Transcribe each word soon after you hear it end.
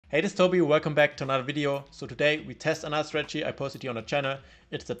Hey, this is Toby, welcome back to another video. So today we test another strategy I posted here on the channel.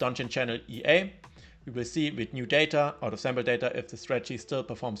 It's the Donchian channel EA. We will see with new data, out of sample data, if the strategy still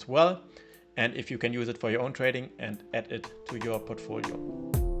performs well and if you can use it for your own trading and add it to your portfolio.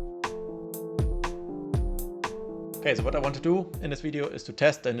 Okay, so what I want to do in this video is to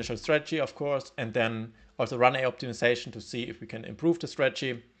test the initial strategy, of course, and then also run a optimization to see if we can improve the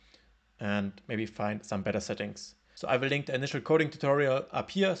strategy and maybe find some better settings. So I will link the initial coding tutorial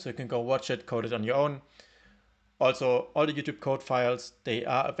up here so you can go watch it, code it on your own. Also, all the YouTube code files, they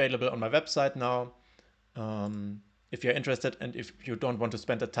are available on my website now. If you're interested and if you don't want to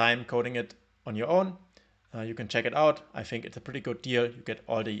spend the time coding it on your own, you can check it out. I think it's a pretty good deal. You get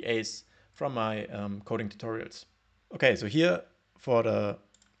all the EAs from my coding tutorials. Okay, so here for the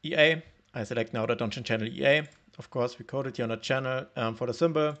EA, I select now the Donchian channel EA. Of course, we coded here on the channel. For the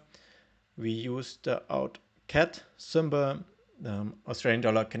symbol, we use the CAT symbol, Australian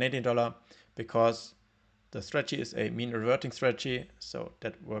dollar, Canadian dollar, because the strategy is a mean reverting strategy. So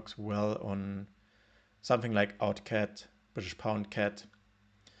that works well on something like CAT, British pound CAT.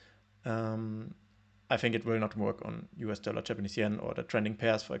 I think it will not work on US dollar, Japanese yen, or the trending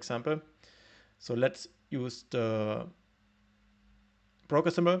pairs, for example. So let's use the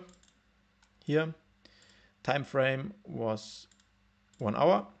broker symbol here. Time frame was 1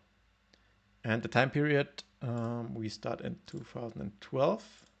 hour. And the time period, we start in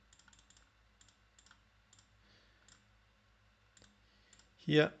 2012.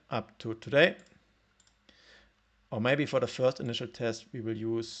 Here up to today. Or maybe for the first initial test, we will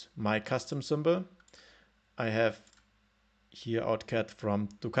use my custom symbol. I have here CAT from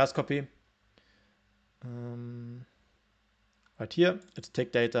Dukas copy. Right here, it's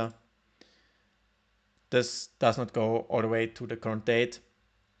tick data. This does not go all the way to the current date,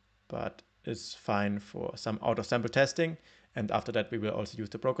 but is fine for some out of sample testing. And after that, we will also use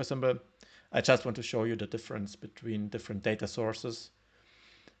the broker symbol. I just want to show you the difference between different data sources,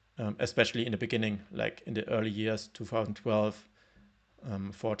 especially in the beginning, like in the early years, 2012,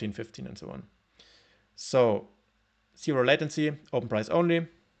 14, 15, and so on. So zero latency, open price only.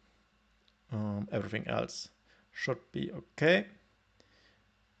 Everything else should be okay.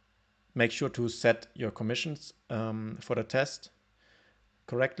 Make sure to set your commissions for the test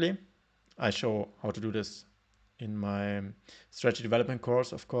correctly. I show how to do this in my strategy development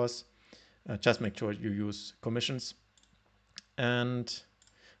course, of course. Just make sure you use commissions. And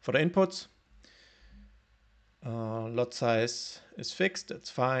for the inputs, lot size is fixed,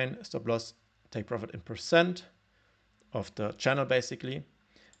 that's fine. Stop loss, take profit in percent of the channel basically.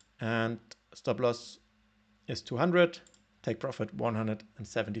 And stop loss is 200, take profit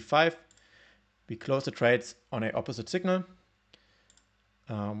 175. We close the trades on an opposite signal.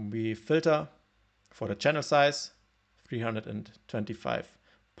 We filter for the channel size, 325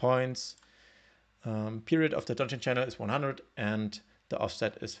 points. Period of the Donchian channel is 100 and the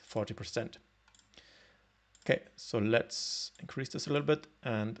offset is 40%. Okay, so let's increase this a little bit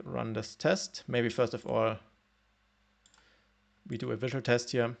and run this test. Maybe first of all, we do a visual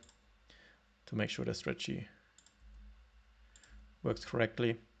test here to make sure the strategy works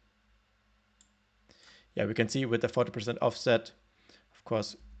correctly. Yeah, we can see with the 40% offset, of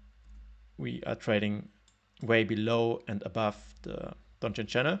course, we are trading way below and above the Donchian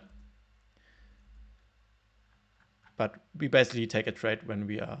channel. But we basically take a trade when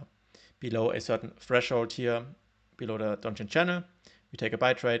we are below a certain threshold here, below the Donchian channel. We take a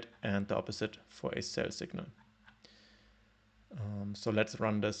buy trade and the opposite for a sell signal. So let's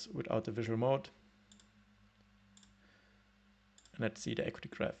run this without the visual mode. And let's see the equity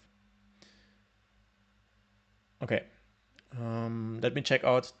graph. Okay. Let me check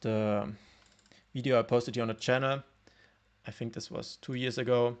out the video I posted here on the channel. I think this was 2 years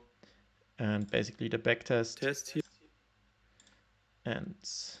ago. And basically the back test here. And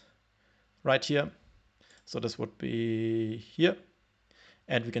right here. So this would be here.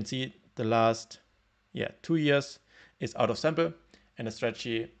 And we can see the last 2 years is out of sample. And the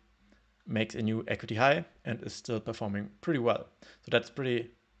strategy makes a new equity high and is still performing pretty well. So that's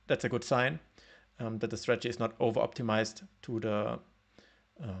a good sign. That the strategy is not over optimized to the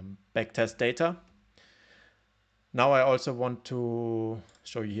backtest data. Now I also want to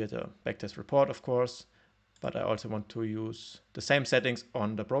show you here the backtest report, of course, but I also want to use the same settings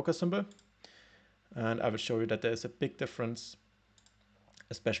on the broker symbol. And I will show you that there is a big difference,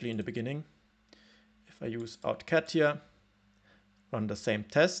 especially in the beginning. If I use CAT here, run the same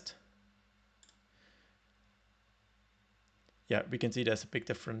test. Yeah, we can see there's a big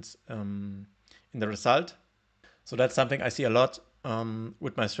difference in the result. So that's something I see a lot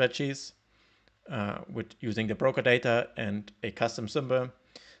with my strategies, with using the broker data and a custom symbol.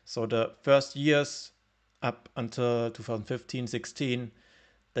 So the first years up until 2015-16,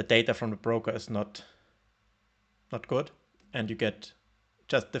 the data from the broker is not good, and you get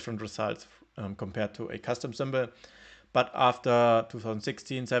just different results compared to a custom symbol. But after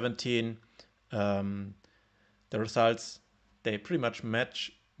 2016-17, the results, they pretty much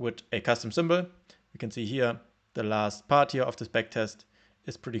match with a custom symbol. You can see here the last part here of this backtest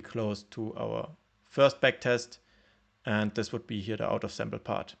is pretty close to our first backtest, and this would be here the out of sample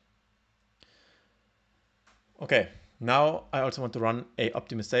part. Okay, now I also want to run a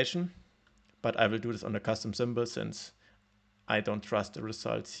optimization, but I will do this on the custom symbol since I don't trust the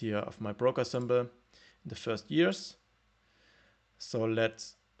results here of my broker symbol in the first years. So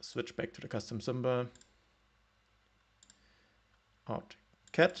let's switch back to the custom symbol. Out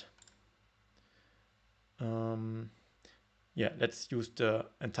cat. Yeah, let's use the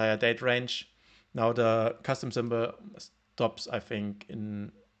entire date range. Now the custom symbol stops, I think,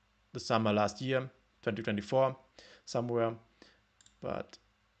 in the summer last year, 2024, somewhere, but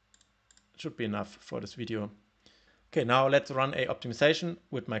it should be enough for this video. Okay, now let's run a optimization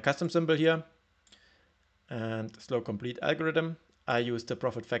with my custom symbol here and slow complete algorithm. I use the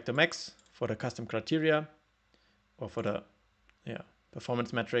profit factor max for the custom criteria or for the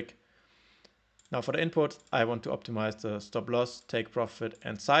performance metric. Now for the input, I want to optimize the stop loss, take profit,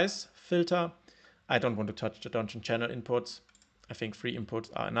 and size filter. I don't want to touch the Donchian channel inputs. I think 3 inputs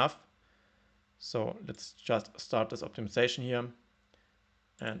are enough. So let's just start this optimization here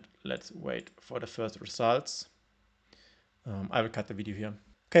and let's wait for the first results. I will cut the video here.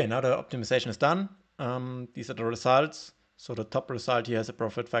 Okay, now the optimization is done. These are the results. So the top result here has a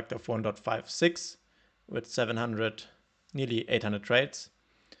profit factor of 1.56 with 700, nearly 800 trades.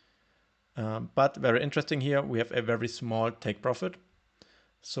 But very interesting here, we have a very small take profit.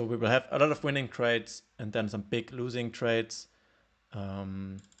 So we will have a lot of winning trades and then some big losing trades.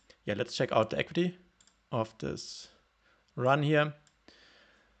 Yeah, let's check out the equity of this run here.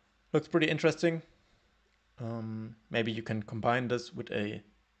 Looks pretty interesting. Maybe you can combine this with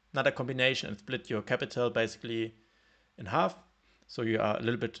another combination and split your capital basically in half. So you are a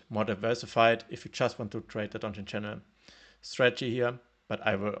little bit more diversified if you just want to trade the Donchian channel strategy here. But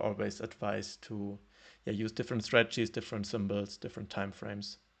I will always advise to use different strategies, different symbols, different time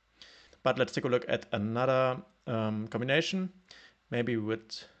frames. But let's take a look at another combination, maybe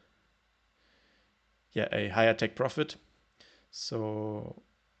with a higher take profit. So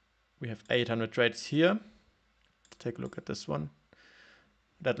we have 800 trades here. Take a look at this one.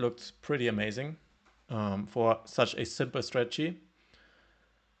 That looks pretty amazing for such a simple strategy.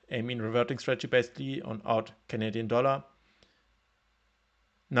 A mean reverting strategy basically on out Canadian dollar.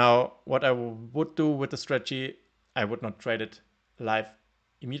 Now, what I would do with the strategy, I would not trade it live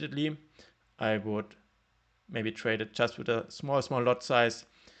immediately. I would maybe trade it just with a small lot size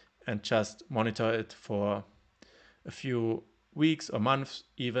and just monitor it for a few weeks or months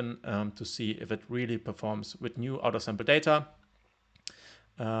even to see if it really performs with new out of sample data.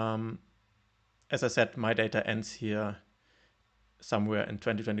 As I said, my data ends here somewhere in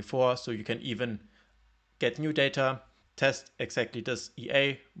 2024, so you can even get new data, test exactly this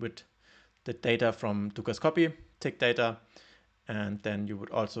EA with the data from Duca's copy, tick data, and then you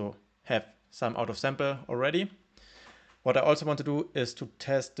would also have some out of sample already. What I also want to do is to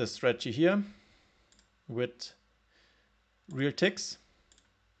test the strategy here with real ticks,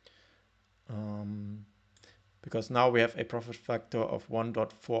 because now we have a profit factor of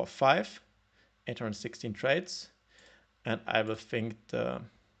 1.45, 816 trades, and I will think the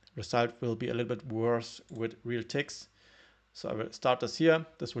result will be a little bit worse with real ticks. So I will start this here.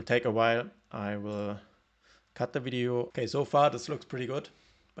 This will take a while. I will cut the video. Okay, so far this looks pretty good,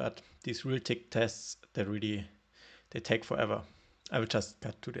 but these real tick tests, they take forever. I will just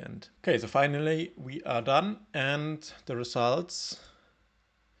cut to the end. Okay, so finally we are done, and the results,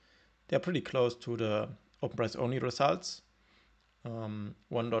 they're pretty close to the open price only results.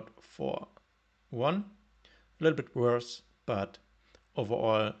 1.41, a little bit worse, but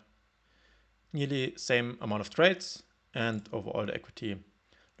overall nearly same amount of trades, and overall the equity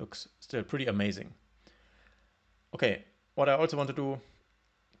looks still pretty amazing. Okay, what I also want to do,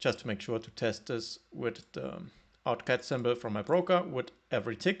 just to make sure to test this with the outcat symbol from my broker with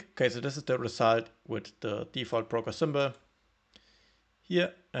every tick. Okay, so this is the result with the default broker symbol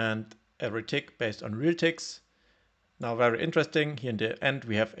here and every tick based on real ticks. Now, very interesting, here in the end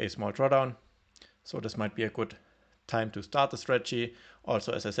we have a small drawdown, so this might be a good time to start the strategy.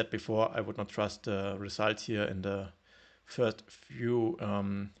 Also, as I said before, I would not trust the results here in the first few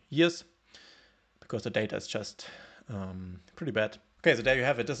years because the data is just pretty bad. Okay, so there you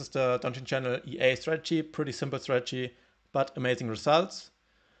have it. This is the Donchian channel EA strategy. Pretty simple strategy, but amazing results.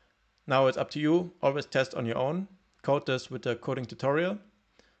 Now it's up to you. Always test on your own. Code this with the coding tutorial.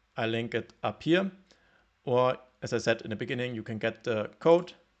 I link it up here. Or as I said in the beginning, you can get the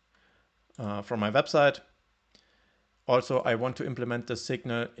code from my website. Also, I want to implement the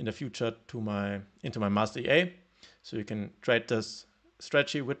signal in the future into my master EA. So you can trade this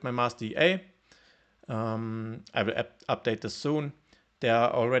strategy with my master EA. I will update this soon. There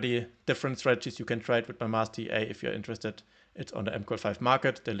are already different strategies you can trade with my master EA if you're interested. It's on the MQL5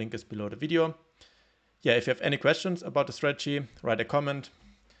 market. The link is below the video. Yeah, if you have any questions about the strategy, write a comment.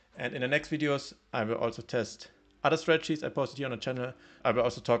 And in the next videos, I will also test other strategies I posted here on the channel. I will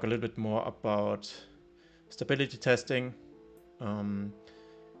also talk a little bit more about stability testing,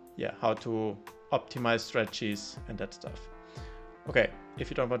 how to optimize strategies and that stuff. Okay, if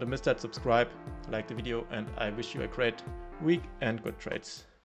you don't want to miss that, subscribe, like the video, and I wish you a great week and good trades.